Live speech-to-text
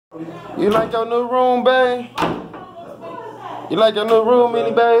You like your new room, babe? You like your new room,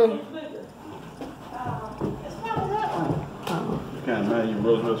 Minnie, babe? You can't imagine you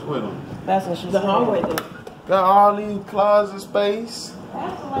rose her sweat on. That's what she's the hallway did. Got all these closet space.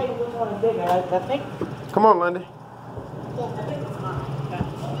 That's the lady which one is bigger. I think. Come on, Lundy. I think it's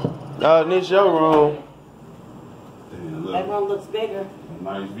mine. This your room. That room looks bigger.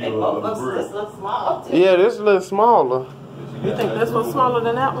 Nice It view of the looks, brick. this looks small too. Yeah, this a little smaller. You think this one's smaller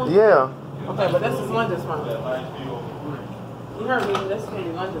than that one? Yeah. Okay, but this is London's room. You heard me. This is gonna be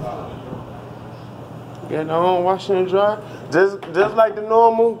London's room. Got their own washing and dry. Just like the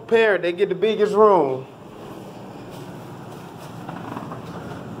normal pair, they get the biggest room.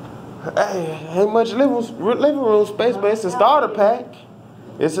 Hey, ain't much living room space, but it's a starter pack.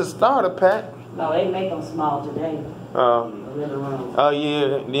 It's a starter pack. No, they make them small today. The living room. Oh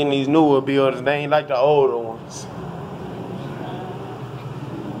yeah, then these newer buildings, they ain't like the older ones.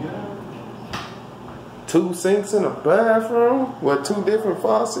 2 sinks in a bathroom with 2 different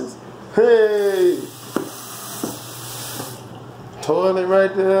faucets. Hey! Toilet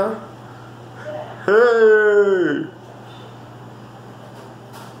right there. Hey!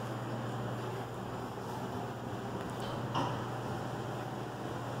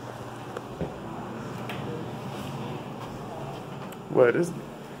 What is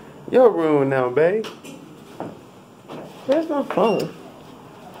your room now, babe? Where's my phone?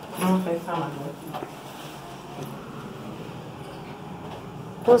 I don't think so.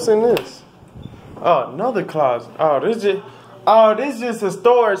 What's in this? Oh, another closet. Oh, this just a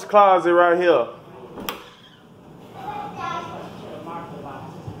storage closet right here.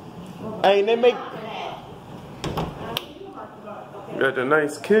 Hey, they make got the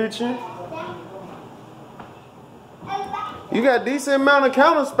nice kitchen. You got decent amount of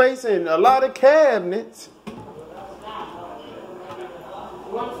counter space and a lot of cabinets.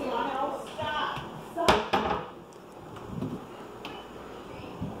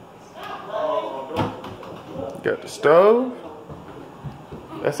 Got the stove.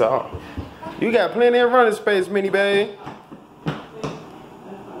 That's all. You got plenty of running space, Minnie, babe.